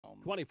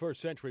21st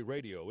Century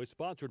Radio is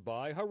sponsored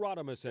by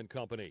Hieronimus and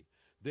Company.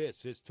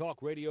 This is Talk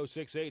Radio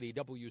 680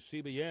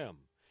 WCBM.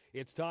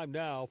 It's time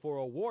now for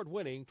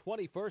award-winning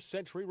 21st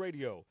Century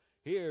Radio.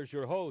 Here's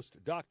your host,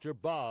 Dr.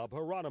 Bob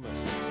Hieronimus.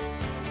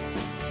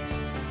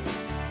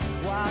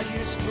 While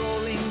you're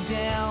strolling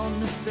down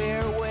the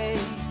fairway,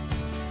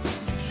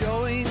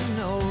 showing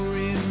no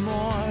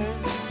remorse,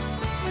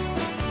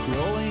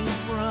 glowing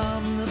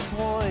from the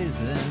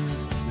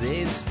poisons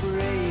they've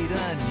sprayed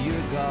on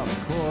your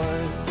golf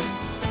course.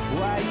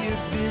 While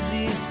you're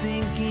busy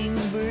sinking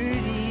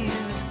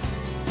birdies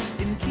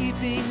and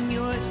keeping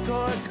your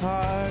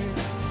scorecard,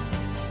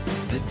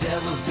 the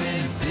devil's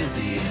been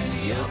busy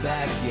in your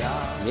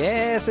backyard.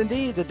 Yes,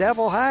 indeed, the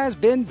devil has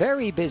been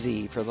very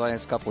busy for the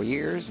last couple of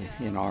years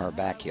in our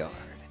backyard.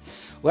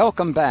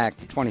 Welcome back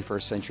to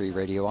 21st Century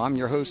Radio. I'm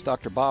your host,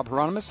 Dr. Bob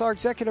Hieronimus. Our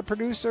executive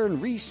producer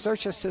and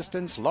research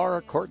assistants,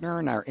 Laura Kortner,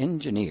 and our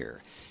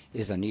engineer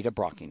is Anita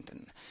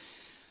Brockington.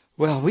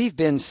 Well, we've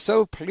been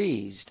so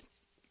pleased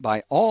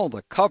by all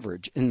the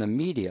coverage in the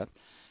media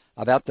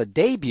about the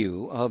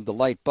debut of the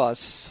light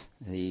bus,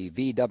 the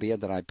VW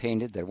that I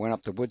painted that went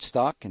up to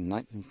Woodstock in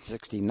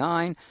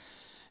 1969,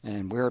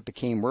 and where it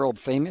became world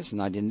famous,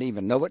 and I didn't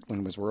even know it when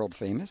it was world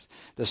famous.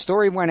 The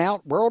story went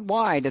out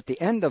worldwide at the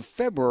end of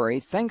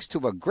February thanks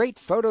to a great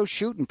photo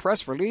shoot and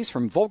press release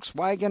from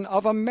Volkswagen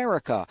of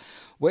America,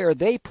 where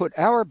they put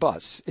our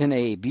bus in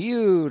a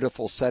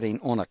beautiful setting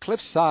on a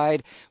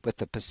cliffside with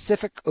the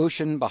Pacific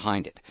Ocean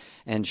behind it,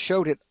 and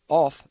showed it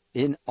off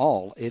in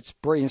all its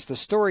brilliance. The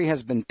story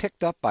has been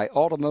picked up by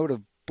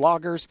automotive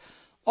bloggers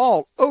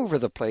all over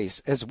the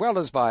place, as well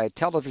as by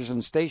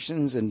television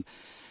stations in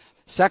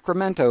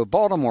Sacramento,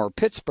 Baltimore,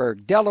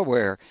 Pittsburgh,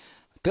 Delaware,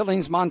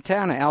 Billings,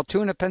 Montana,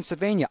 Altoona,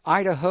 Pennsylvania,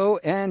 Idaho,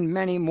 and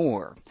many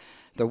more.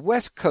 The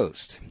West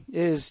Coast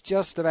is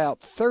just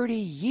about 30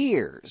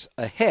 years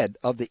ahead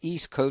of the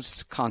East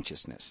Coast's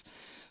consciousness.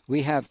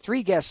 We have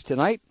three guests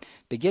tonight,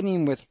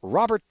 beginning with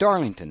Robert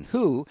Darlington,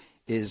 who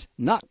is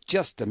not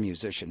just a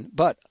musician,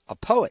 but a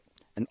poet,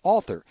 an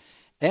author,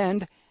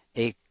 and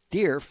a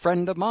dear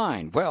friend of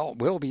mine. Well,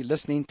 we'll be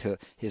listening to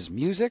his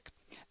music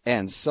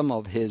and some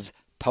of his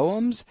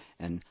poems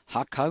and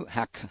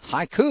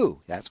haiku.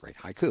 That's right,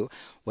 haiku.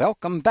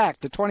 Welcome back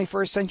to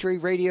 21st Century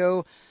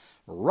Radio.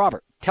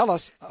 Robert, tell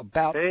us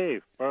about...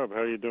 Hey, Bob,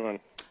 how you doing?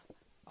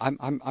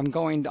 I'm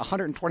going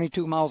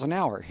 122 miles an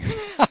hour.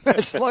 I'm going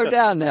to slow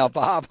down now,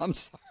 Bob. I'm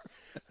sorry.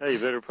 Hey, you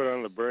better put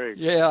on the brakes.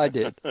 Yeah, I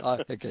did.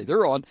 Okay,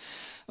 they're on.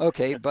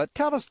 Okay, but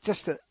tell us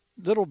just a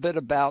little bit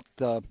about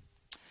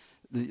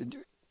let's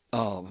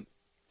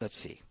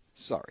see.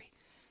 Sorry.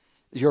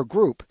 Your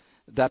group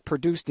that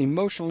produced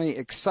emotionally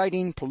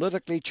exciting,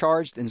 politically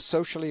charged, and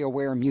socially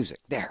aware music.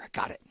 There, I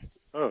got it.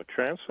 Oh,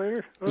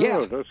 Translator? Oh,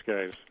 yeah. Those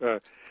guys.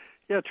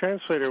 Yeah,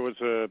 Translator was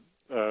a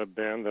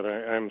band that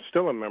I'm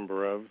still a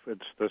member of.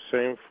 It's the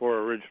same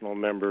four original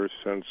members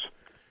since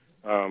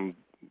March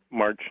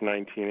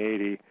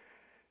 1980.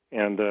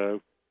 And a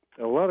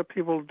lot of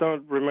people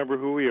don't remember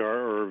who we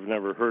are or have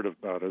never heard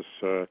about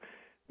us.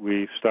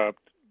 We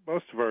stopped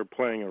most of our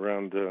playing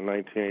around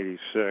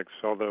 1986,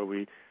 although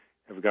we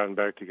have gotten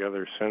back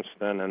together since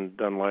then and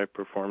done live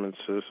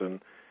performances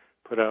and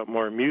put out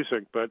more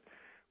music. But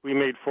we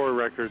made 4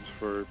 records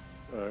for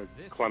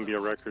Columbia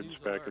Records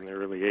back in the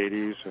early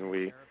 80s, and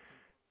we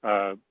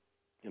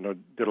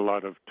did a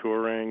lot of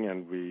touring,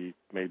 and we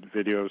made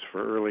videos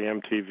for early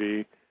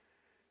MTV.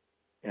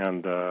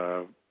 And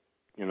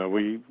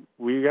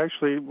we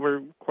actually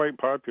were quite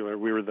popular.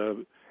 We were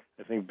the,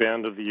 I think,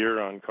 Band of the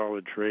Year on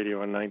college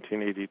radio in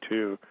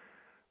 1982.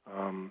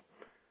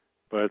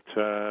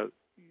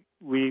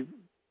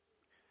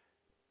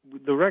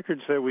 The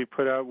records that we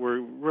put out were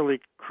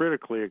really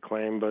critically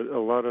acclaimed, but a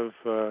lot of,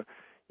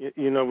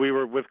 we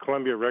were with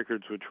Columbia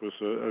Records, which was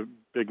a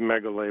big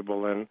mega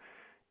label, and,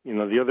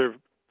 the other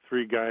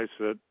 3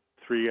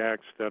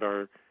 acts that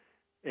our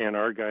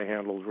guy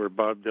handled were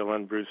Bob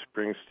Dylan, Bruce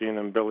Springsteen,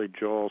 and Billy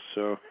Joel,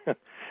 so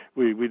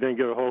we didn't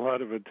get a whole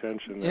lot of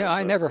attention. Yeah,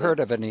 I never heard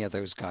of any of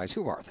those guys.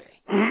 Who are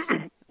they?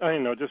 I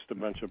know, just a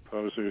bunch of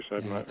posers.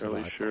 I'm not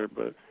really sure,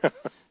 but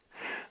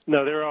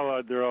no, they're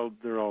all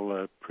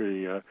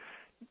pretty.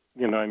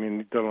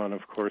 Dylan,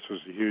 of course,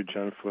 was a huge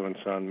influence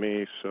on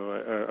me, so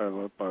I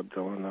love Bob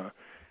Dylan.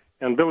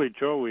 And Billy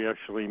Joel, we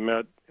actually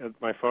met at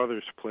my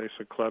father's place,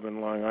 a club in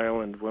Long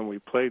Island, when we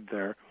played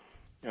there,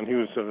 and he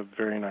was a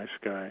very nice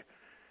guy.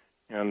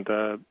 And,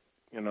 I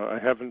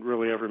haven't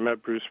really ever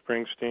met Bruce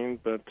Springsteen,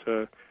 but,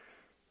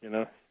 you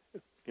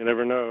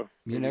never know.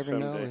 You never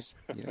know.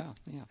 Yeah.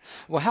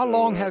 Well, how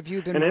long have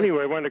you been... And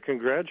anyway, I want to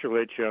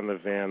congratulate you on the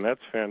van.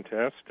 That's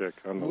fantastic,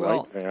 on the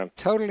light van.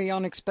 Totally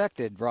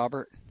unexpected,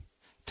 Robert.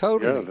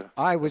 Totally. Yeah,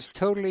 I was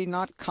totally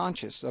not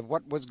conscious of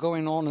what was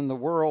going on in the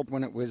world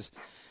when it was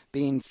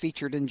being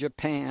featured in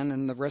Japan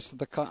and the rest of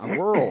the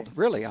world.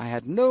 Really, I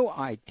had no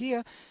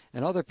idea,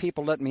 and other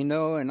people let me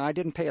know, and I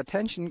didn't pay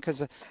attention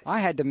because I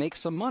had to make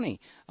some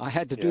money. I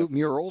had to do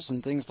murals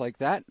and things like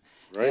that.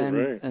 Right.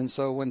 And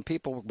so when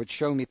people would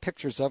show me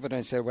pictures of it,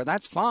 I said, well,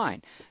 that's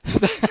fine.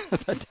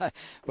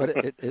 but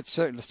it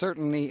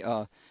certainly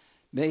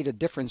made a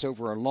difference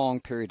over a long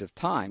period of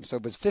time. So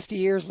it was 50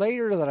 years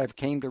later that I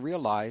came to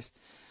realize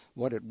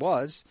what it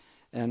was,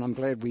 and I'm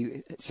glad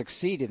we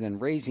succeeded in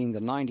raising the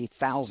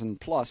 90,000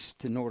 plus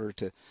in order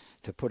to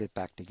put it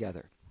back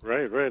together.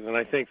 Right, and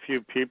I think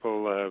few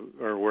people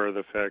are aware of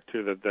the fact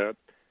too that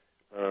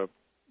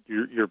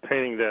you're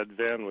painting that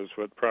van was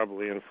what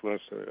probably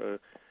influenced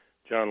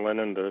John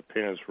Lennon to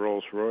paint his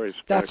Rolls Royce.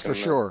 That's for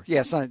sure.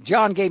 Yes,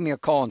 John gave me a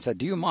call and said,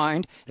 "Do you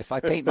mind if I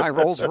paint my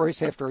Rolls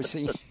Royce after I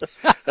see?"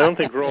 I don't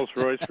think Rolls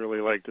Royce really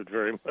liked it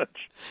very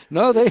much.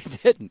 No, they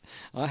didn't.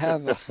 I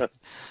have.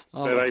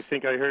 But I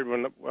think I heard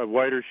when A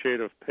Whiter Shade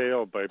of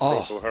Pale by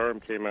Procol Harum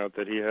came out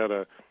that he had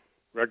a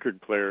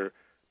record player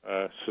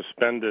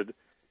suspended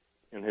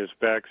in his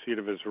back seat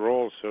of his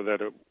Rolls so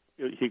that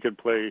he could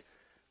play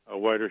A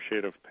Whiter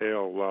Shade of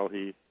Pale while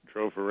he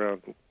drove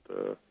around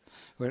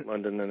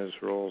London in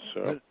his Rolls.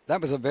 So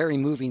that was a very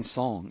moving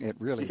song. It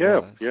really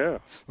was. Yeah.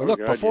 Well,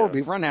 look, before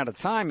we run out of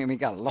time, and we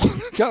got a long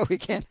to go, we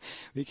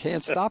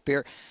can't stop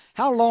here.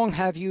 How long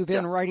have you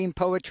been writing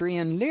poetry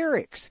and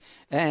lyrics,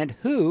 and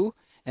who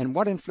and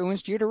what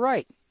influenced you to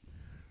write?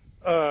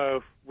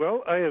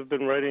 Well, I have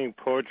been writing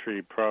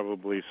poetry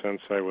probably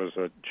since I was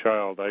a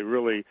child. I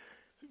really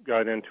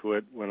got into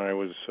it when I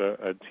was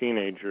a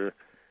teenager,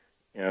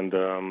 and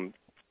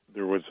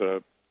there was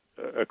a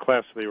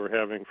class they were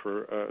having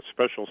for a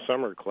special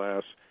summer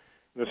class.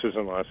 This is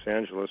in Los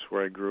Angeles,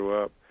 where I grew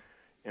up,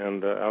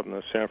 and out in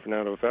the San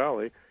Fernando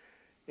Valley.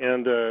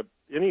 And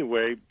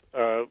anyway,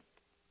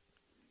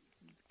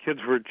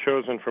 kids were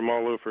chosen from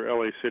all over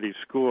L.A. City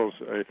schools,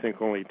 I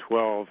think only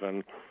 12,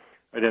 and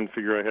I didn't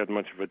figure I had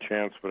much of a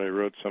chance, but I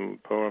wrote some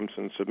poems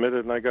and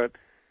submitted, and I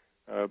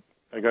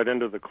got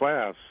into the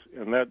class,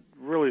 and that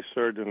really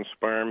started to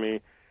inspire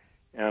me.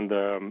 And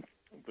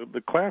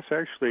the class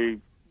actually,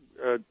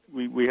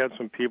 we had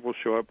some people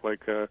show up,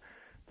 like the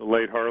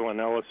late Harlan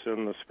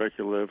Ellison, the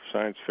speculative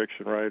science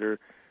fiction writer,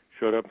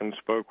 showed up and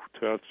spoke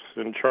to us.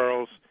 And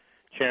Charles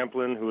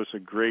Champlin, who was a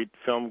great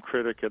film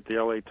critic at the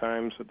L.A.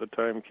 Times at the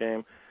time,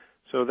 came.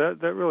 So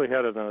that really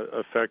had an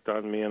effect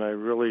on me, and I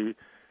really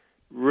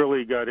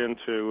got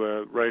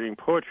into writing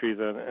poetry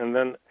then. And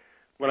then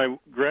when I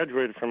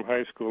graduated from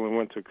high school and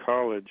went to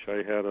college,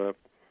 I had a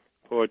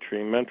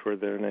poetry mentor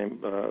there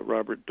named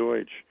Robert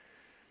Deutsch,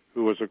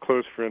 who was a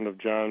close friend of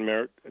John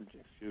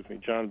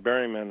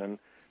Berryman and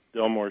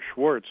Delmore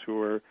Schwartz, who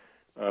were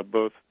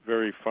both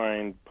very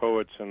fine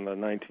poets in the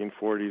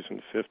 1940s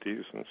and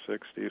 50s and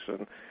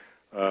 60s,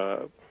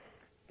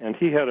 and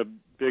he had a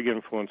big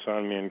influence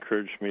on me,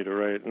 encouraged me to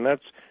write. And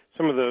that's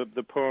some of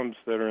the poems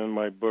that are in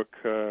my book,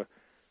 The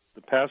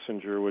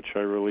Passenger, which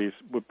I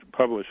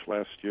published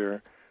last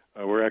year,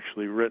 were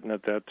actually written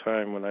at that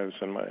time when I was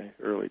in my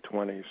early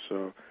 20s.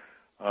 So,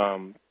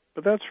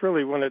 but that's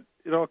really when it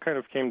all kind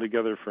of came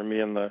together for me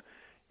in the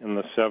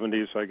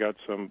 70s. I got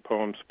some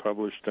poems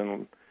published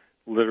in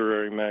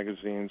literary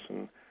magazines,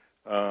 and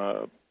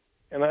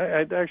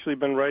I'd actually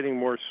been writing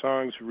more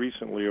songs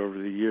recently over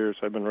the years.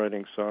 I've been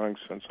writing songs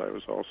since I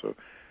was also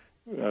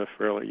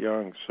fairly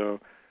young. So,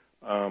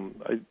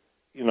 the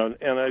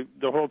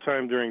whole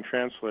time during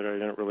Translator, I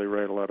didn't really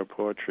write a lot of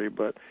poetry,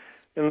 but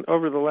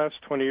over the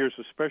last 20 years,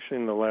 especially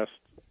in the last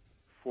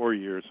 4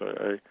 years,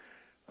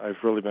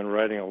 I've really been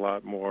writing a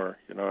lot more.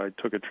 I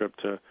took a trip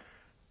to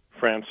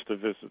France to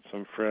visit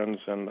some friends,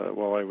 and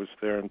while I was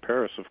there in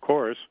Paris, of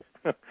course,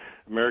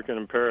 American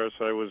in Paris,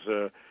 I was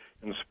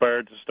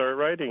inspired to start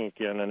writing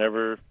again, and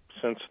ever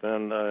since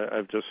then,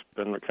 I've just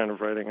been kind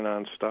of writing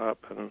nonstop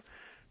and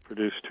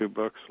produced 2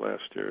 books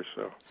last year.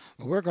 So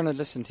we're going to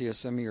listen to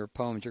some of your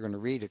poems. You're going to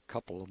read a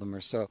couple of them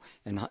or so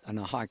in a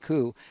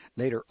haiku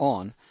later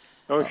on.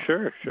 Oh,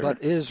 sure.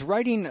 But is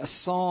writing a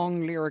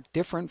song lyric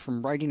different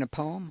from writing a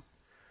poem?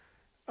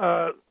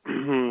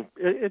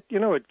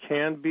 It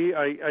can be.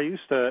 I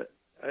used to.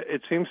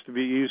 It seems to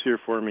be easier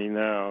for me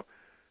now.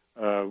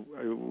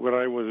 When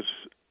I was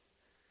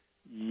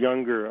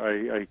younger,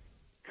 I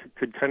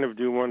could kind of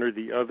do one or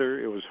the other.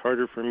 It was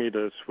harder for me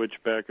to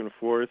switch back and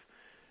forth.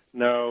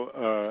 Now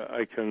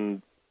I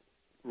can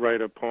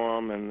write a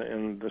poem and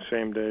in the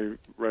same day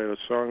write a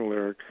song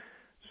lyric.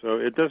 So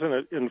it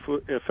doesn't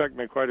affect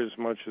me quite as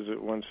much as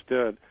it once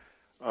did.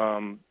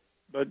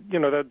 But,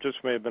 that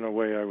just may have been a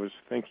way I was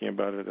thinking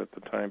about it at the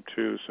time,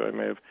 too. So I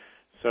may have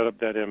set up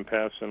that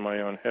impasse in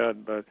my own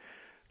head. But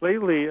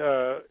lately,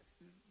 the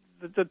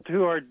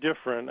two are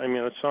different. I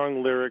mean, a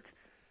song lyric,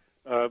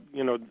 a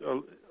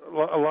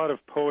lot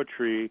of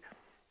poetry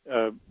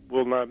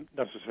will not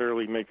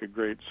necessarily make a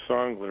great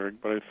song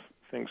lyric, but I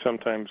think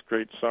sometimes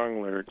great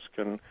song lyrics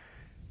can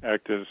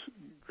act as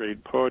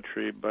great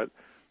poetry. But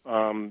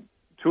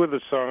 2 of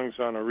the songs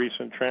on a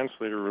recent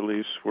Translator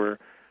release were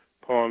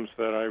poems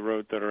that I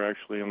wrote that are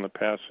actually in The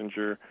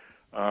Passenger,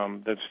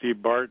 that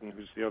Steve Barton,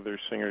 who's the other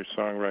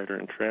singer-songwriter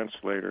and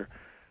translator,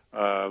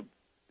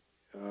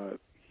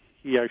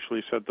 he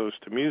actually set those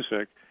to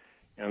music,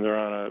 and they're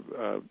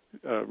on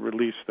a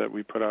release that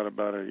we put out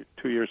about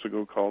 2 years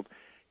ago called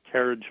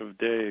Carriage of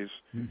Days.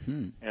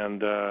 Mm-hmm.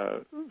 And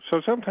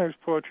so sometimes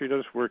poetry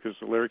does work as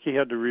a lyric. He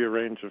had to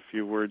rearrange a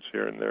few words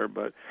here and there,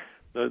 but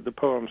the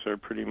poems are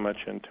pretty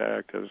much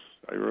intact as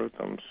I wrote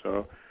them.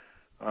 So,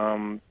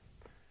 I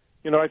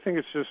think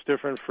it's just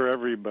different for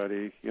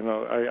everybody.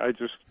 I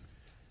just,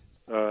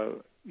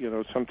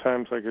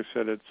 sometimes, like I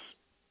said, it's,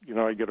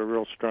 I get a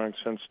real strong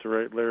sense to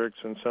write lyrics,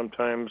 and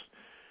sometimes,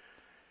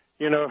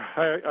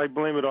 I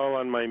blame it all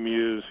on my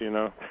muse.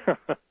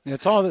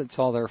 It's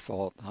all their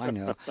fault. I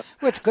know.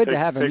 Well, it's good to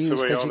have a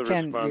muse because you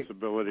can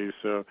responsibility.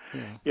 So,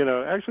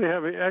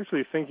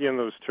 actually thinking in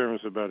those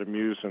terms about a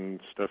muse and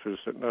stuff is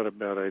not a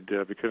bad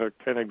idea, because it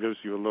kind of gives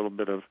you a little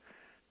bit of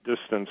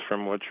distance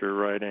from what you're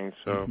writing.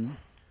 So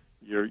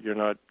you're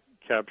not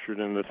captured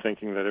in the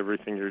thinking that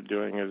everything you're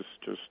doing is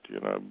just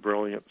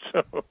brilliant.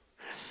 So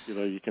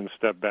you can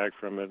step back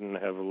from it and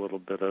have a little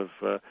bit of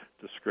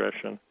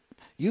discretion.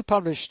 You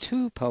published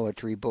 2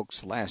 poetry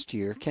books last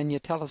year. Can you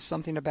tell us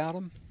something about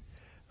them?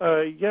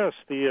 Yes,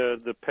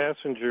 the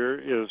Passenger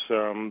is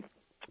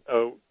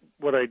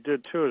what I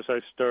did too. Is I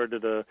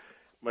started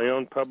my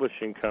own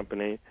publishing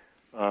company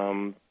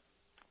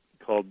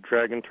called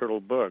Dragon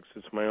Turtle Books.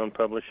 It's my own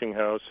publishing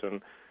house,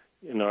 and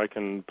I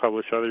can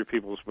publish other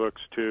people's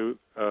books too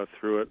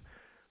through it.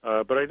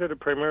 But I did it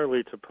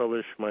primarily to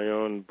publish my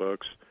own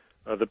books.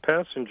 The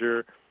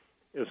Passenger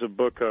is a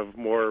book of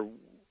more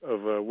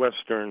of a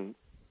Western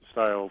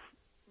style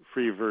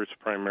free verse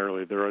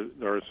primarily. There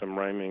are some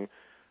rhyming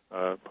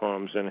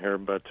poems in here,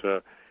 but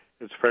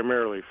it's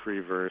primarily free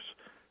verse.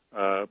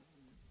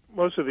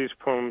 Most of these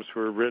poems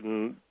were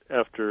written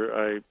after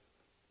I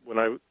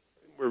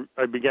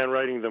began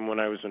writing them when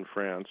I was in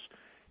France,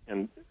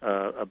 and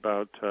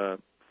about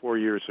 4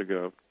 years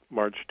ago,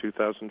 March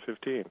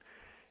 2015,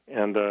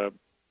 and it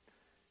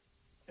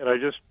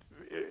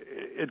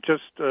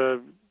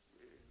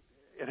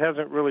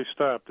hasn't really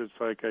stopped. It's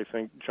like, I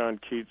think John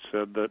Keats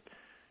said that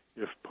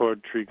if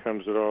poetry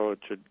comes at all, it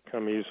should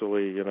come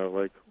easily,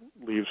 like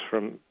leaves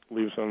on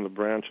the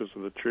branches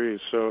of the trees.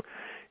 So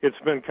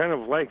it's been kind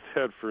of like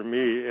that for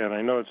me, and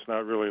I know it's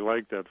not really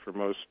like that for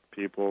most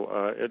people.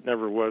 It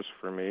never was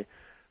for me,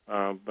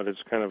 but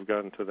it's kind of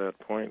gotten to that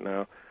point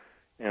now.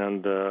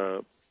 And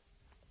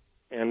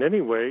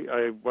anyway,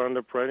 I wound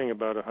up writing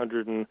about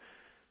 50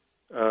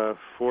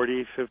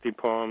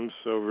 poems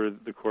over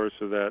the course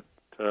of that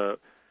up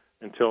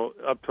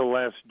till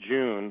last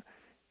June,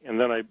 and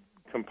then I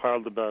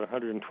compiled about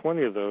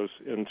 120 of those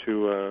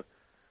into a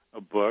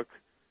book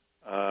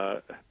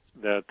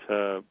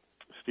that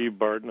Steve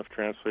Barton of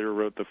Translator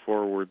wrote the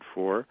foreword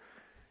for,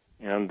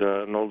 and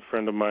an old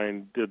friend of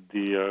mine did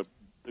the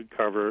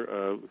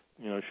cover.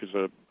 She's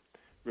a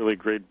really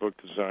great book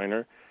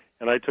designer,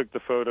 and I took the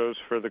photos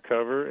for the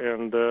cover,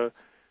 and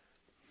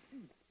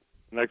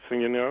next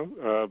thing you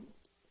know,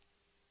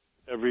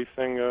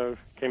 everything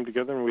came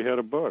together, and we had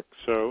a book.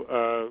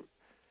 So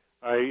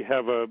I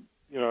have a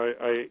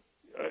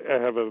I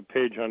have a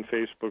page on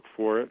Facebook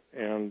for it,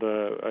 and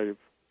I've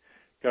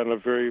gotten a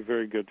very,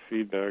 very good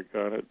feedback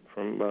on it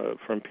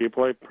from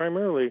people. I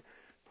primarily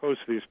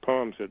post these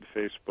poems at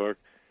Facebook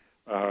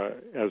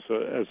as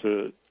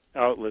a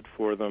outlet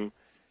for them,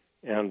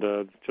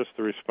 and just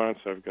the response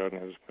I've gotten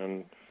has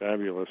been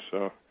fabulous.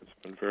 So it's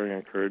been very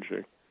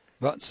encouraging.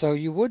 But so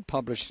you would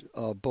publish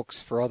books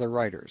for other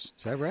writers,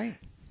 is that right?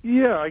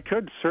 Yeah, I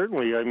could,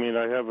 certainly. I mean,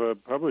 I have a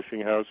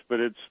publishing house, but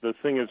the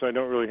thing is I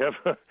don't really have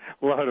a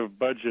lot of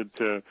budget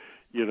to,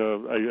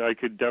 I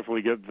could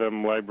definitely get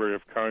them Library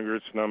of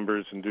Congress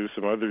numbers and do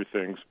some other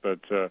things, but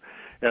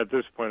at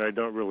this point I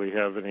don't really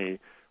have any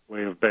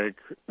way of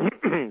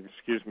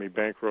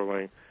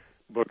bankrolling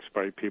books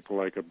by people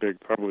like a big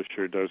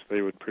publisher does.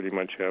 They would pretty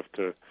much have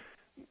to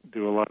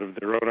do a lot of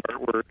their own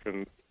artwork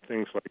and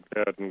things like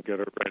that and get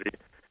it ready.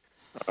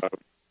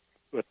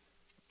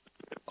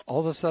 All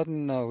of a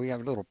sudden, we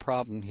have a little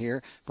problem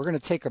here. We're going to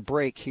take a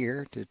break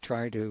here to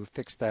try to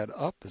fix that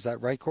up. Is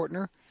that right,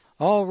 Courtner?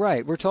 All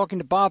right. We're talking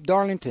to Bob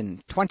Darlington.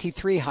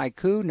 23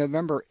 Haiku,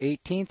 November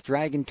 18th,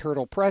 Dragon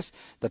Turtle Press.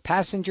 The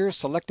Passenger,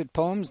 Selected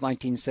Poems,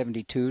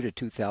 1972 to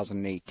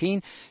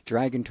 2018.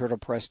 Dragon Turtle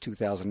Press,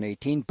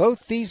 2018.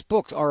 Both these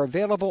books are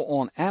available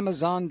on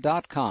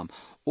Amazon.com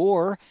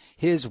or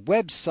his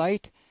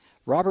website,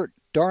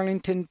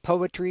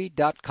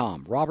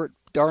 RobertDarlingtonPoetry.com.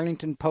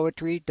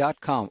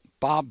 RobertDarlingtonPoetry.com.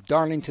 Bob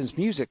Darlington's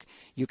music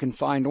you can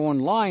find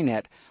online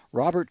at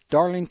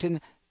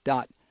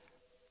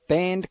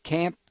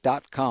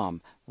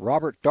robertdarlington.bandcamp.com.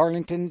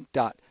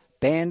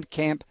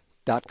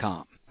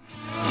 robertdarlington.bandcamp.com.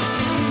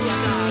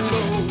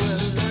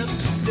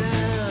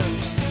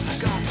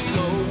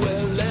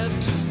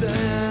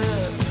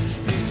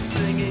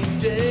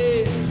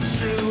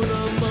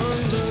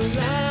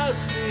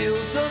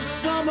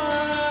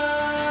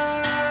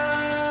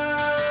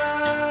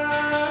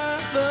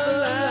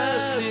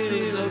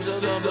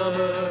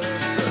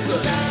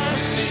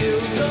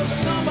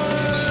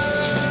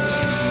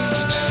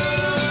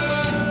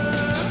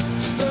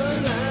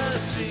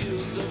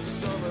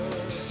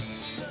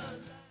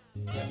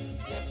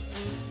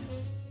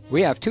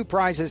 We have two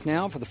prizes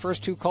now for the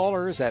first two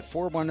callers at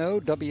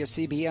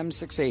 410-WCBM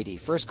 680.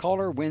 First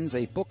caller wins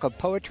a book of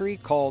poetry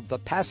called The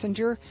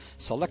Passenger,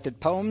 Selected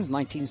Poems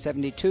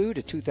 1972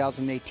 to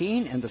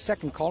 2018, and the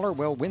second caller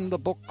will win the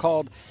book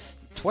called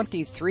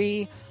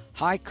 23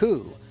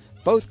 Haiku,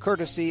 both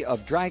courtesy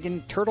of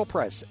Dragon Turtle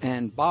Press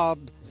and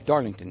Bob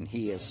Darlington.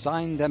 He has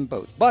signed them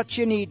both, but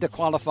you need to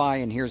qualify,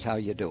 and here's how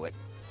you do it.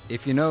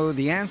 If you know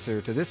the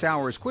answer to this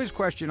hour's quiz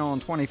question on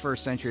 21st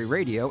Century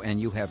Radio and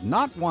you have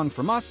not won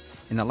from us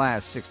in the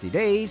last 60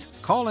 days,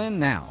 call in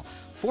now.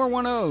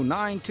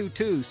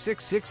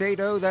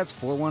 410-922-6680. That's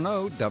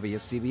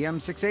 410-WCBM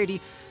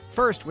 680.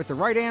 First with the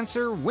right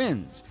answer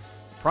wins.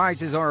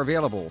 Prizes are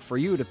available for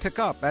you to pick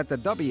up at the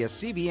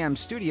WCBM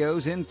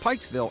studios in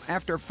Pikesville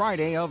after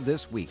Friday of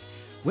this week.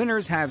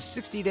 Winners have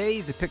 60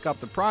 days to pick up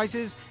the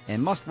prizes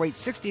and must wait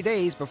 60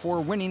 days before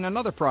winning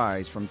another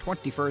prize from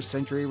 21st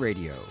Century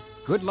Radio.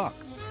 Good luck.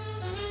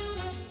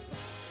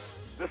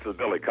 This is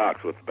Billy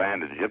Cox with the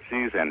Band of the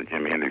Gypsies and the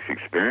Jimi Hendrix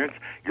Experience.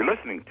 You're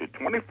listening to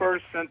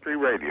 21st Century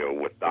Radio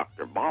with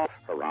Dr. Bob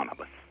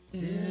Hieronimus.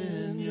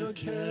 In your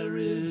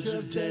carriage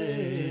of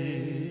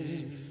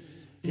days,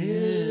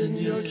 in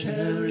your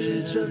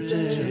carriage of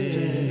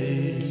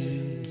days.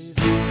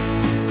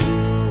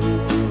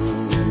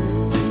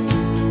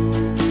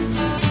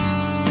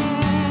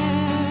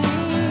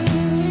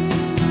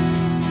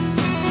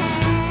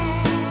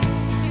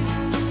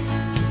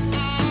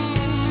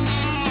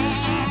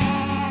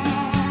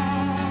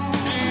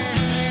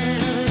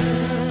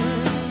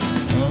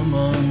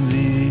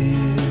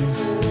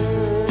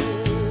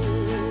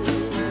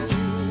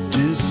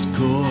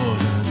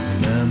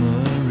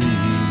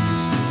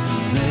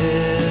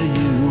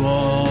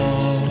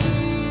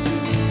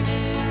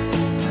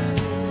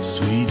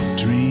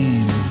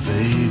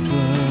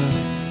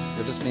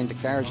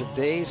 Carriage of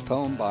Days,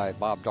 poem by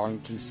Bob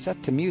Darlington,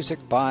 set to music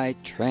by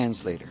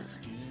Translator.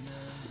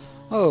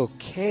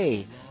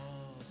 Okay,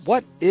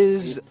 what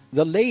is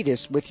the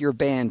latest with your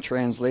band,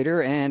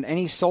 Translator, and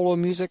any solo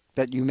music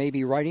that you may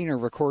be writing or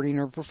recording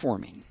or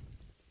performing?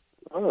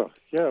 Oh,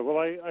 yeah, well,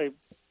 I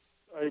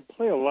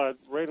play a lot.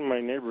 Right in my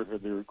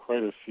neighborhood, there are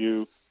quite a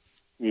few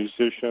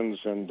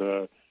musicians, and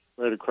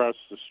right across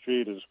the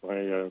street is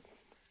my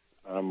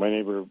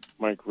neighbor,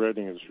 Mike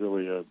Redding, is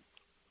really a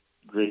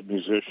great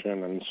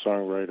musician and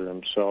songwriter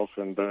himself,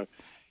 and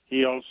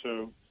he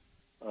also,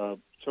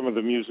 some of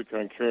the music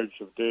on Carriage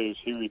of Days,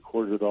 he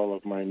recorded all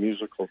of my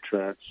musical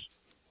tracks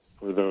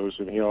for those,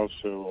 and he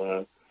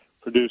also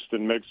produced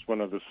and mixed one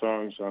of the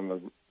songs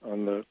on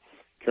the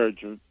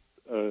Carriage of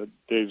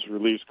Days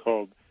release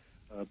called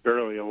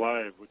Barely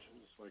Alive, which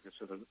is, like I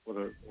said,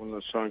 one of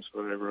the songs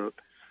that I wrote.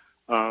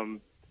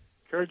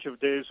 Carriage of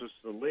Days was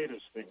the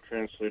latest thing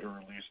Translator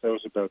released. That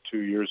was about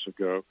 2 years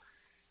ago.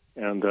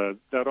 And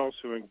that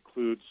also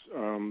includes,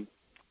 I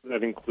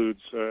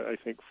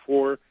think,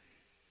 4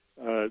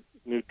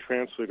 new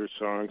Translator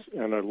songs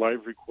and a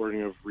live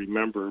recording of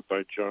Remember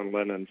by John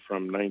Lennon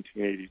from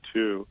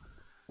 1982.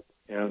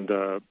 And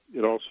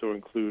it also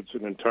includes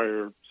an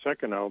entire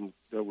second album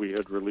that we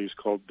had released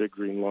called Big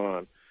Green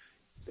Lawn,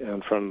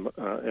 and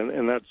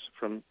and that's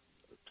from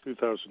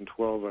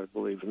 2012, I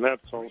believe, and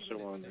that's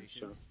also on there.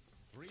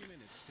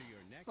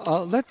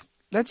 So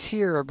let's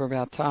hear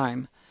about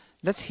time.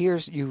 Let's hear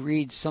you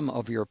read some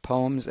of your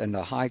poems and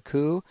a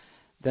haiku,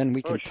 then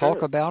we can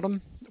talk about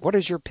them. What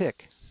is your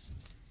pick?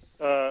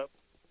 I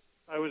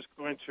was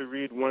going to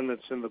read one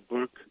that's in the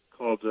book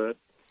called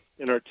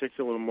In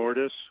Articulum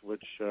Mortis,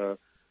 which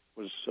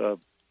is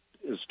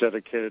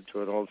dedicated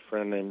to an old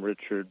friend named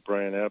Richard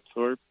Bryan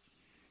Apthorpe.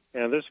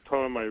 And this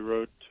poem I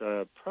wrote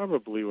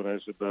probably when I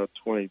was about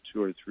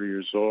 22 or 3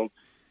 years old,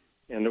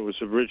 and it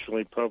was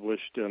originally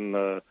published in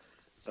the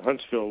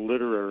Huntsville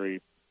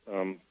Literary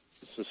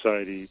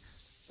Society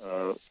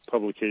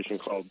publication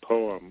called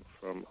Poem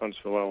from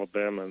Huntsville,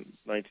 Alabama in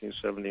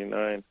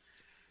 1979.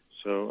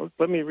 So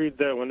let me read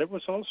that one. It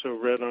was also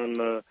read on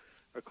a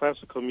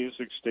classical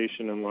music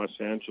station in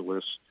Los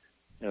Angeles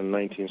in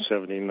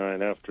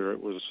 1979 after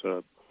it was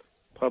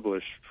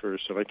published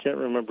first. And I can't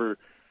remember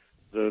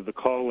the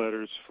call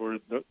letters for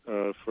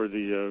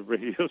the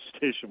radio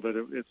station, but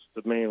it's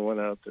the main one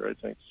out there, I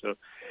think. So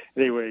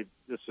anyway,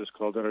 this is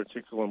called An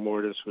Articulum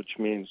Mortis, which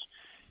means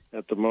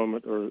at the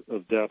moment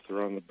of death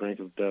or on the brink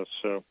of death.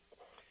 So,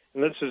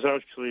 and this is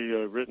actually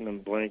written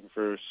in blank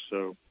verse,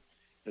 so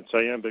it's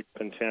iambic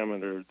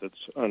pentameter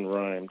that's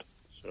unrhymed.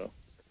 So,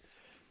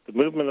 the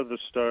movement of the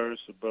stars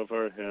above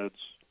our heads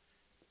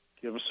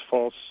gives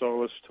false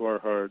solace to our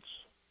hearts.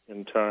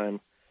 In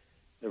time,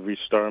 every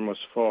star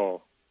must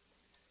fall.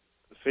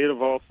 The fate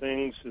of all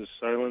things is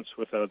silence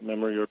without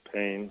memory or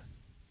pain,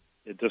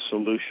 a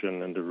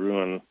dissolution and a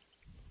ruin.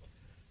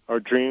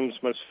 Our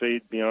dreams must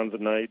fade beyond the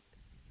night.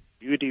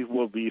 Beauty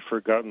will be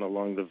forgotten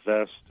along the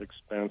vast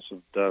expanse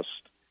of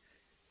dust.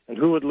 And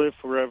who would live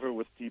forever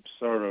with deep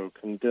sorrow,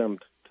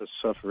 condemned to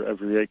suffer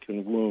every ache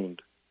and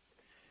wound?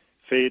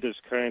 Fate is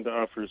kind to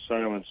offer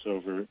silence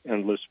over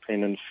endless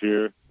pain and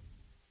fear.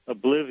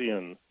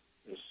 Oblivion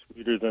is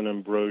sweeter than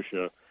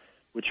ambrosia,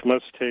 which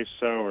must taste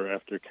sour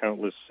after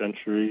countless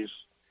centuries.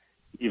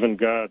 Even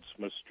gods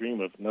must dream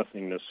of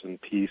nothingness and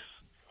peace.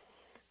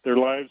 Their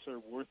lives are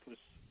worthless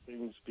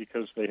things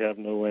because they have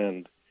no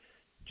end,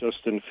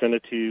 just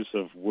infinities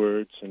of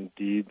words and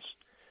deeds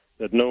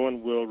that no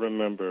one will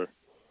remember.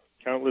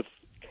 Countless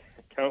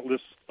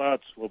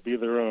thoughts will be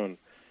their own,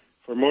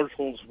 for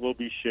mortals will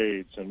be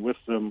shades, and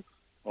with them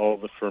all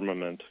the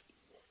firmament.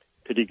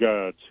 Pity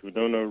gods who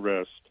know no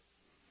rest,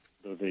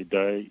 though they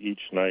die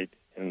each night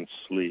in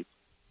sleep.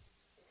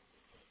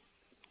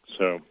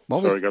 So,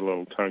 sorry, I got a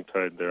little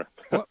tongue-tied there.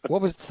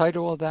 What was the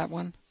title of that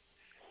one?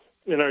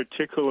 In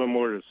Articula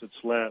Mortis,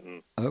 it's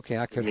Latin. Okay,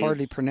 I could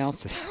hardly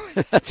pronounce it.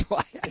 That's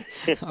why.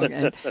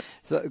 Okay.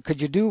 So,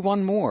 could you do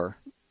one more?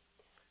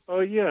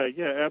 Oh, yeah,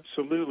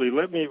 absolutely.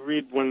 Let me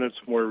read one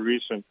that's more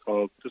recent.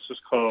 This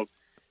is called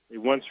A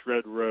Once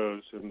Red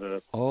Rose.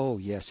 Oh,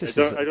 yes.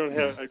 I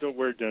don't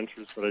wear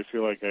dentures, but I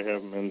feel like I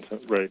have them in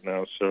right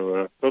now.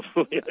 So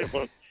hopefully I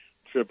won't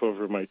trip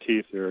over my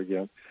teeth here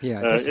again.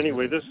 Yeah.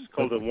 Anyway, this is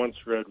called A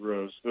Once Red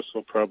Rose. This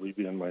will probably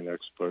be in my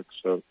next book.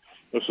 So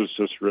this was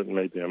just written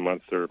maybe a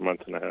month or a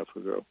month and a half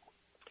ago.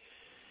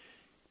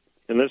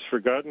 In this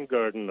forgotten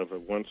garden of a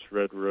once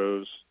red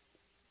rose,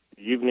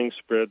 the evening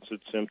spreads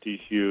its empty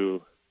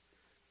hue.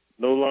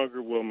 No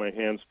longer will my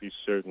hands be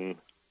certain,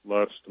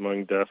 lost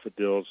among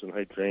daffodils and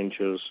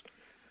hydrangeas,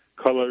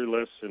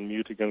 colorless and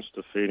mute against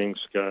a fading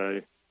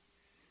sky.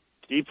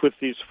 Deep with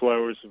these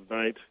flowers of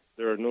night,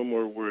 there are no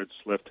more words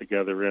left to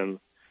gather in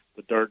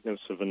the darkness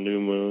of a new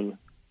moon.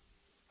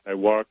 I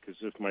walk as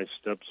if my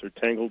steps are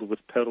tangled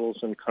with petals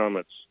and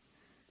comets,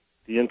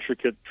 the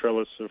intricate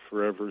trellis of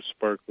forever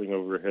sparkling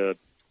overhead.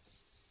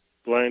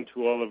 Blind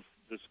to all of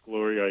this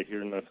glory, I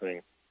hear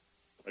nothing.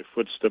 My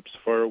footsteps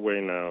far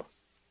away now,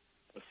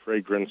 the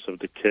fragrance of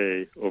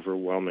decay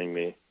overwhelming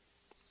me.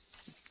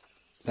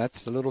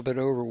 That's a little bit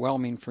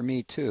overwhelming for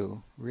me,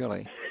 too,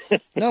 really.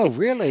 No,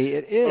 really,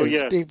 it is. Oh,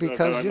 yeah.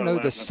 Because,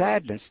 the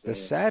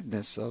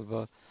sadness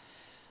of,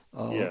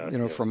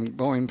 from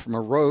going from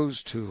a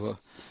rose to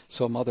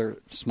some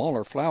other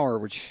smaller flower,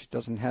 which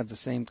doesn't have the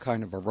same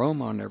kind of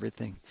aroma and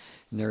everything.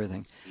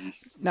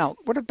 Now,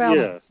 what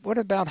about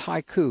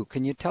haiku?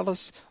 Can you tell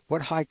us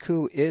what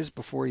haiku is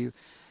before you...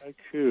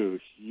 Haiku,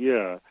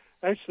 yeah.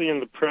 Actually, in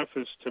the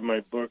preface to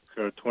my book,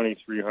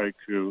 23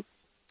 Haiku,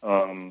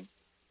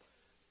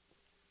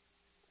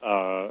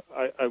 I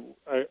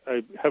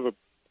have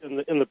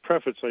in the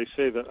preface I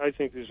say that I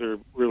think these are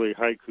really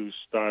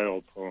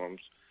haiku-style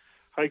poems.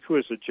 Haiku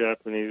is a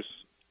Japanese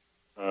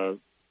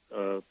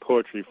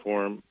poetry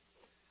form,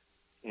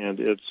 and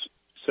it's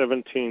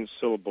 17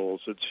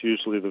 syllables. It's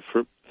usually the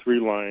three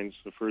lines.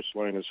 The first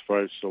line is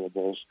 5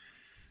 syllables.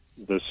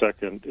 The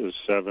second is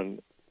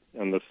 7,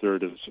 and the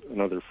third is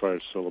another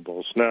 5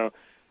 syllables. Now,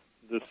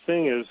 the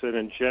thing is that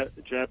in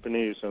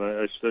Japanese, and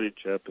I studied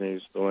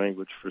Japanese, the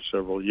language, for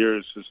several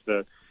years, is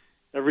that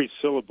every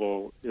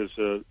syllable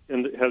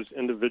has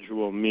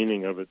individual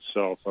meaning of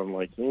itself,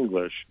 unlike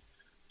English.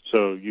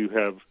 So you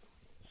have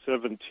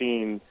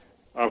 17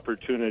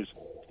 opportunities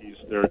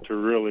there to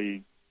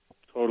really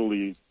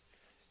totally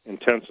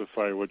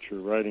intensify what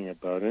you're writing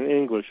about. In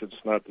English,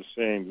 it's not the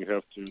same. You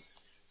have to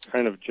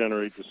kind of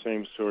generate the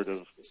same sort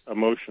of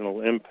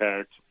emotional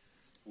impact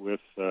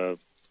with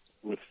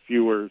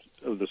fewer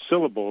of the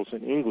syllables.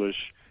 In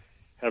English,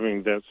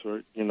 having that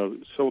sort,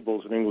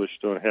 syllables in English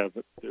don't have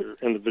their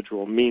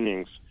individual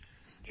meanings,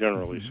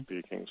 generally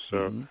speaking.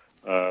 So,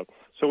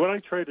 so what I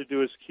try to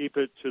do is keep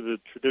it to the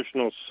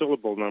traditional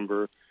syllable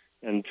number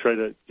and try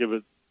to give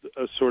it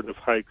a sort of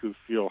haiku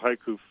feel.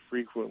 Haiku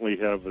frequently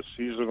have a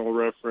seasonal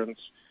reference,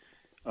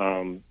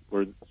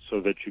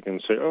 so that you can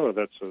say, oh,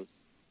 that's a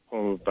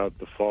poem about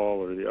the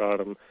fall or the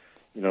autumn,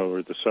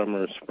 or the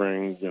summer,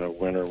 spring,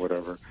 winter,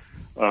 whatever.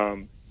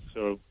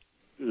 So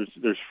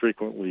there's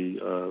frequently,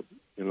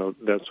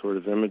 that sort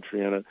of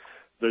imagery in it.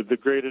 The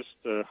greatest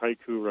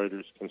haiku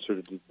writers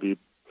considered to be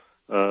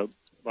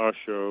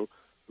Basho,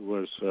 who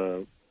was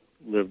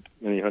lived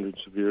many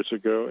hundreds of years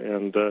ago,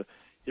 and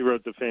he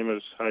wrote the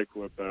famous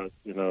haiku about,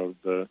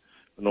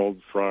 an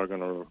old frog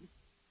on a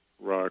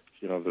rock,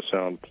 the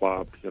sound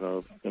plop,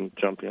 and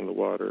jumping in the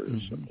water.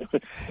 It's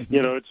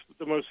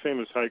the most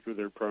famous haiku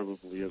there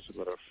probably is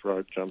about a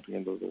frog jumping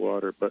into the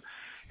water. But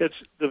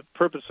it's the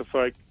purpose of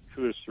haiku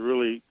is to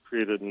really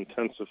create an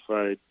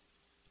intensified,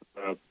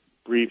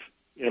 brief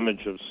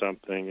image of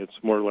something.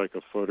 It's more like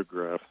a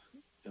photograph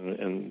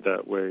in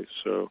that way.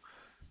 So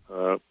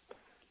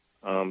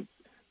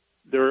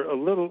they're a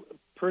little,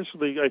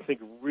 personally, I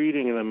think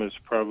reading them is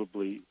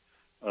probably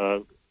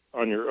on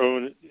your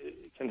own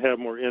can have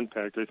more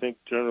impact. I think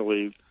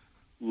generally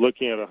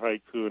looking at a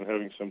haiku and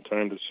having some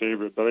time to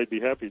savor it, but I'd be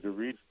happy to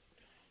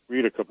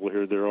read a couple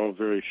here. They're all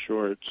very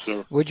short.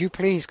 So would you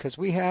please? Because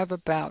we have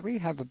about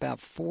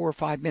 4 or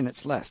 5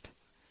 minutes left.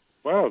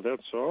 Wow,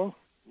 that's all?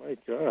 My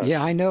God.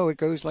 Yeah, I know, it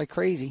goes like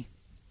crazy.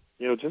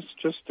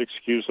 Just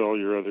excuse all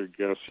your other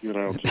guests.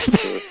 I'll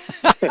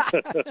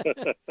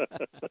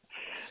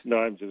no,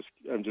 I'm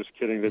just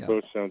kidding. They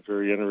both sound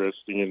very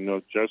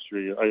interesting.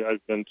 Jeffrey,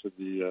 I've been to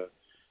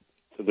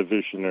to the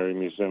Visionary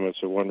Museum.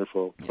 It's a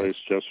wonderful place.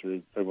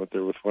 Jesse, I went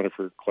there with one of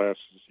her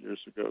classes years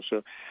ago.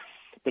 So,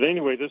 but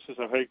anyway, this is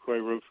a haiku I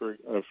wrote for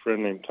a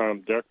friend named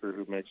Tom Decker,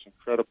 who makes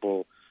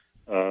incredible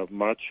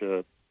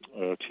matcha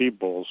tea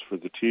bowls for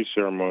the tea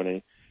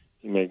ceremony.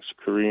 He makes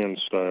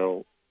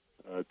Korean-style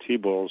tea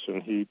bowls,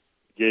 and he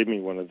gave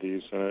me one of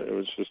these, and it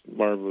was just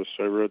marvelous.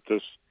 So I wrote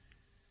this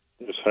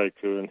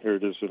haiku, and here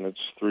it is in its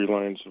 3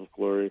 lines of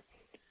glory.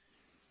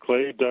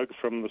 Clay dug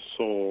from the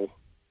soul,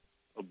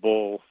 a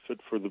bowl fit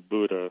for the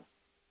Buddha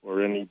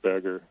or any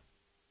beggar.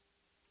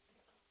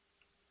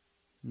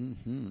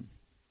 Mm-hmm.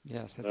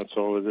 Yes, that's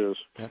all it is.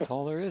 That's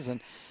all there is,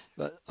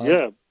 but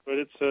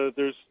it's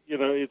there's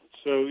it's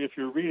so if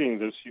you're reading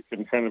this, you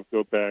can kind of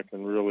go back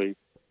and really,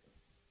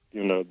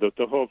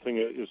 the whole thing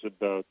is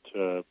about,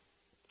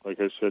 like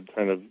I said,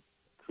 kind of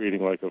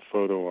creating like a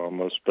photo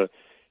almost. But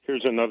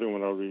here's another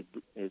one I'll read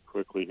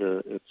quickly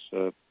here.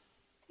 It's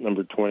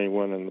number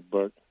 21 in the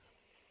book.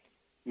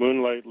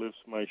 Moonlight lifts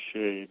my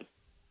shade.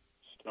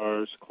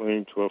 Stars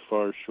cling to a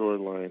far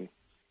shoreline.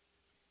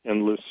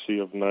 Endless sea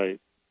of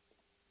night.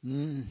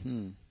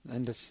 Mm-hmm.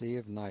 Endless sea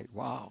of night.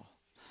 Wow.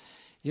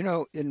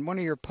 In one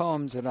of your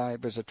poems that I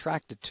was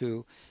attracted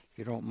to, if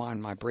you don't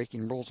mind my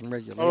breaking rules and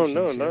regulations. Oh,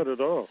 no, here, not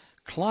at all.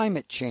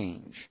 Climate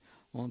change.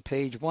 On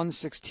page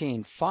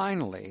 116,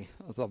 finally,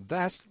 a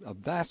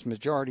vast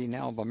majority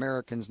now of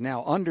Americans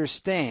now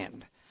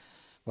understand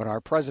what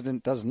our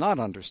president does not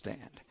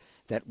understand,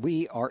 that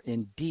we are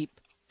in deep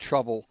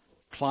trouble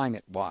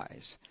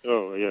climate-wise.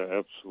 Oh, yeah,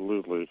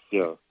 absolutely,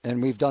 yeah. And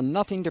we've done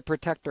nothing to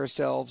protect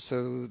ourselves,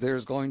 so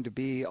there's going to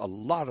be a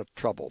lot of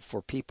trouble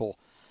for people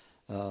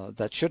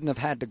that shouldn't have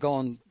had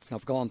to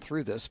have gone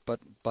through this,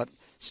 but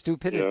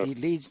stupidity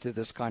leads to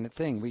this kind of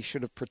thing. We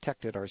should have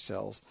protected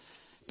ourselves,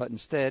 but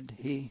instead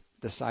he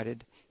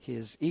decided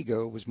his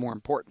ego was more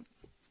important.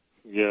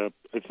 Yeah,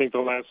 I think the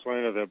last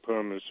line of that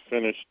poem is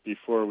finished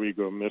before we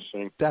go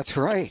missing. That's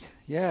right,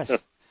 yes.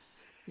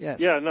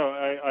 Yes. Yeah, no,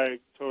 I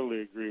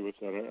totally agree with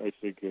that. I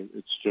think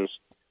it's just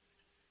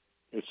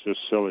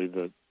silly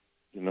that,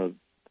 that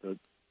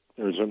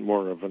there isn't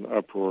more of an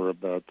uproar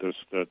about this,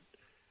 that,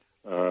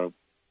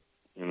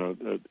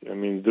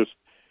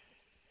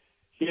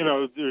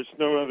 there's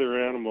no other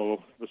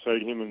animal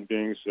beside human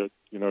beings that,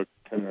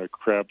 kind of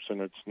craps in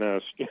its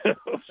nest, So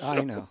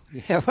I know.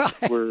 Yeah,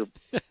 well,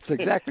 that's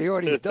exactly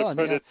what he's done.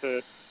 But yeah.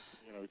 it's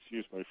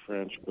excuse my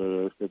French,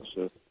 but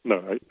it's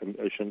no,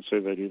 I shouldn't say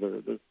that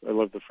either. I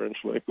love the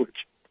French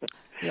language.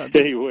 Yeah,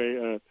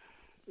 anyway,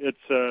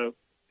 it's a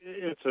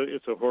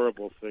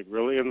horrible thing,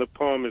 really. And the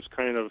poem is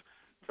kind of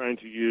trying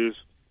to use,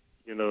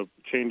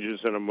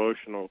 changes in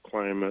emotional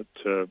climate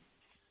to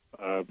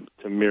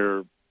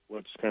mirror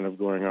what's kind of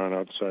going on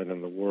outside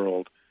in the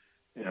world,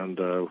 and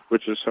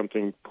which is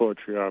something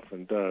poetry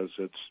often does.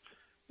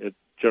 It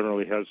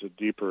generally has a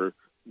deeper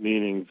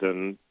meaning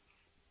than.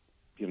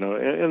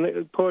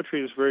 And poetry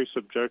is very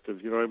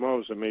subjective. I'm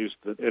always amazed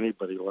that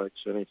anybody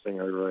likes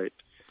anything I write.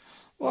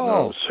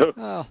 Whoa.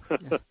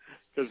 Because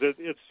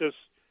it's just,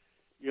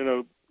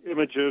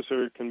 images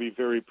can be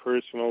very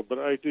personal, but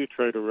I do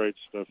try to write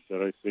stuff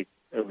that I think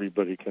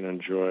everybody can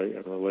enjoy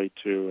and relate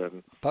to,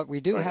 and but we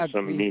do have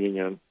some meaning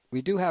in.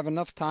 We do have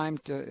enough time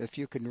to, if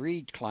you can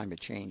read Climate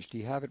Change. Do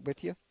you have it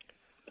with you?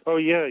 Oh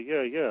yeah.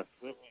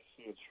 Let me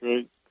see.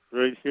 It's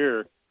right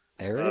here.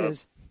 There it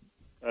is.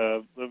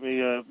 Let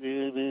me,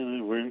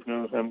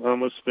 I'm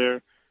almost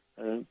there.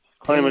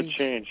 Climate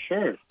change,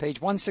 sure. Page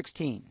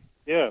 116.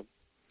 Yeah.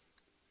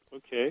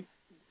 Okay.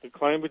 The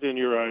climate in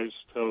your eyes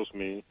tells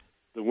me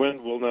the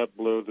wind will not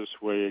blow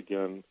this way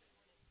again.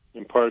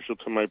 Impartial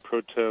to my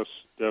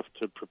protests, deaf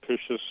to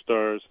propitious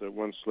stars that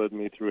once led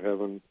me through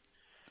heaven.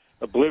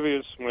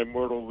 Oblivious, my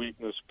mortal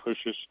weakness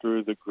pushes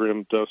through the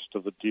grim dust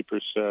of a deeper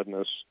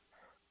sadness.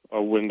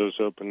 All windows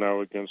open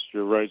now against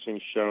your rising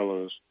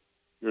shallows.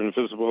 Your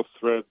invisible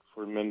thread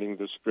for mending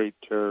this great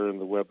terror in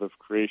the web of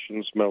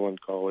creation's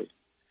melancholy.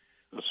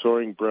 A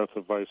soaring breath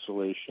of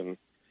isolation.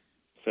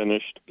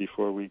 Finished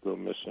before we go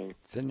missing.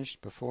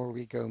 Finished before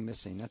we go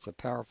missing. That's a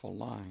powerful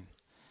line.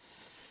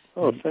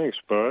 Oh, thanks,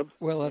 Bob.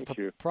 Well, Thank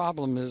the you.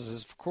 problem is,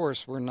 of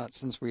course,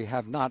 since we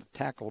have not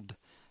tackled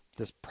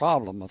this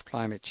problem of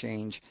climate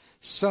change,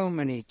 so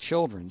many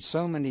children,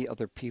 so many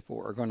other people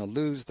are going to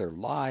lose their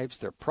lives,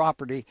 their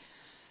property,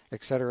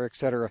 et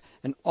cetera,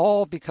 and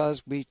all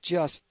because we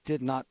just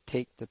did not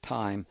take the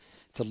time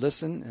to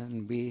listen,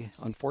 and we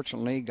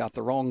unfortunately got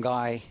the wrong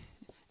guy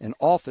in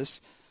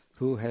office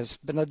who has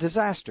been a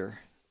disaster.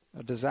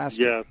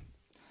 Yeah.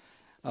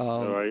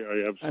 No,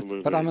 I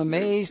absolutely. But I'm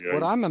amazed. Yeah.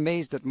 What I'm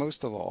amazed at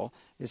most of all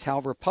is how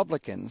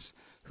Republicans,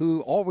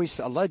 who always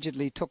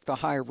allegedly took the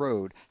high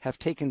road, have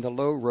taken the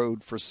low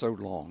road for so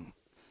long.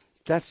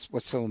 That's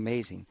what's so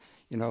amazing.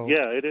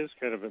 Yeah, it is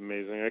kind of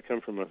amazing. I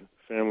come from a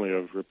family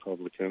of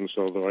Republicans,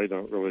 although I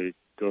don't really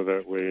go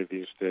that way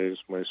these days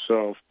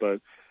myself.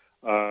 But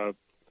I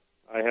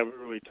haven't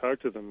really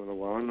talked to them in a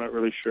while. I'm not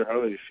really sure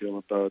how they feel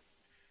about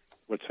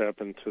what's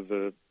happened to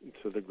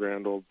the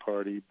grand old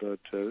party, but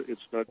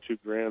it's not too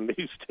grand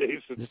these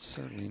days. It's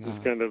certainly not.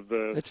 It's kind of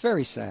it's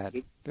very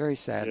sad. Very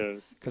sad. Yeah,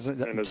 because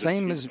the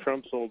same as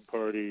Trump's old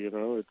party.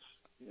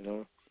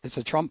 It's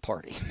a Trump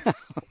party.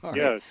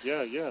 Yeah.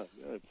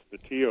 It's the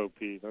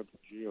TOP, not the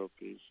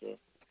GOP. So.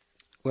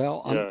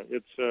 Well,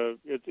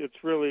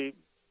 it's really.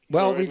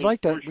 Well, we'd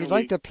like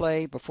to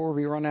play before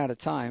we run out of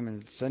time,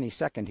 and it's any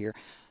second here.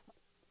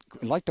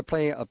 We'd like to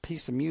play a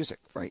piece of music,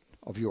 right,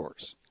 of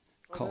yours.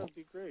 Called that'd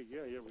be great.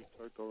 Yeah. We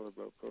talked a lot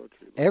about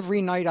poetry.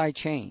 Every Night I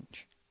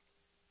Change.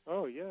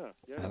 Oh yeah,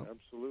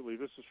 absolutely.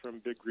 This is from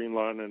Big Green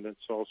Lawn, and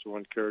it's also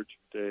on Carriage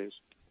of Days.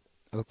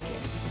 Okay.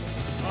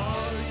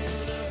 Our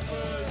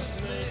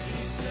universe may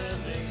be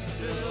standing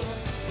still,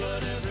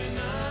 but every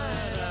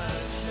night I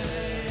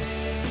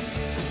change.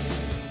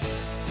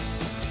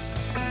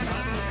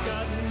 I've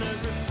forgotten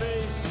every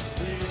face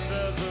we've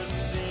ever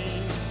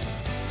seen,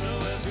 so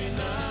every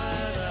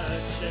night I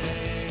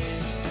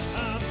change.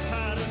 I'm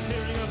tired of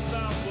hearing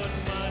about what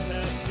might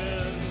have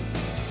been,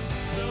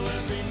 so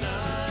every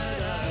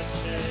night I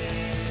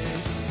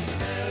change.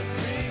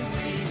 Every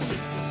week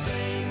it's the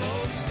same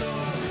old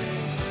story.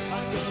 I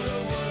go to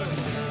work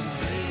and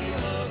dream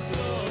of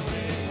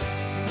glory.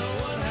 No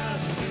one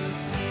has to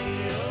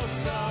feel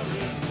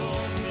sorry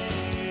for me.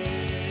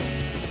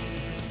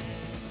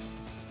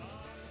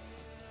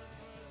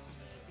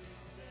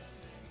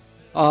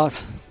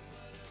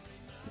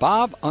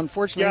 Bob,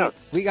 unfortunately,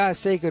 we got to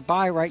say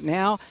goodbye right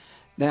now.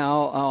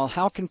 Now,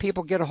 how can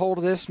people get a hold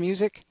of this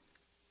music?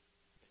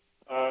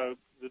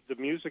 The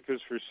music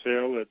is for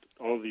sale at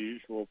all the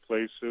usual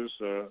places: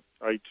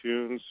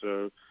 iTunes,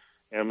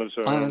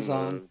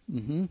 Amazon.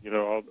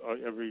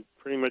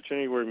 Pretty much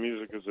anywhere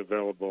music is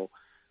available.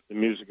 The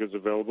music is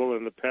available,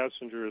 and The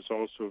Passenger is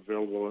also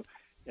available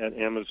at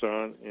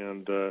Amazon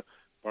and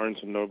Barnes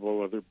and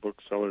Noble, other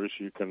booksellers.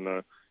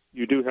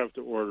 You do have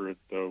to order it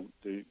though.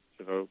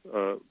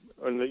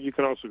 And you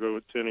can also go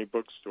to any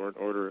bookstore and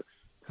order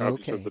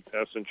copies of The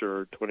Passenger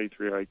or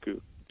 23 Haiku.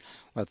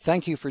 Well,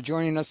 thank you for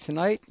joining us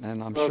tonight,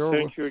 and I'm sure.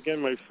 Thank you again,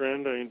 my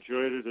friend. I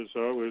enjoyed it as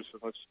always.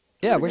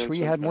 I wish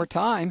we had more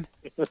time.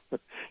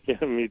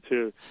 Yeah, me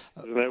too.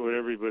 Isn't that what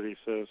everybody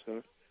says?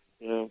 Huh?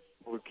 Yeah.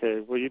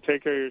 Okay. Well, you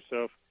take care of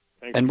yourself.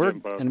 Thanks and again,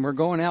 Bob. we're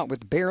going out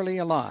with Barely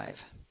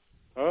Alive.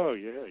 Oh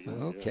yeah.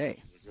 Okay.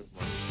 Yeah.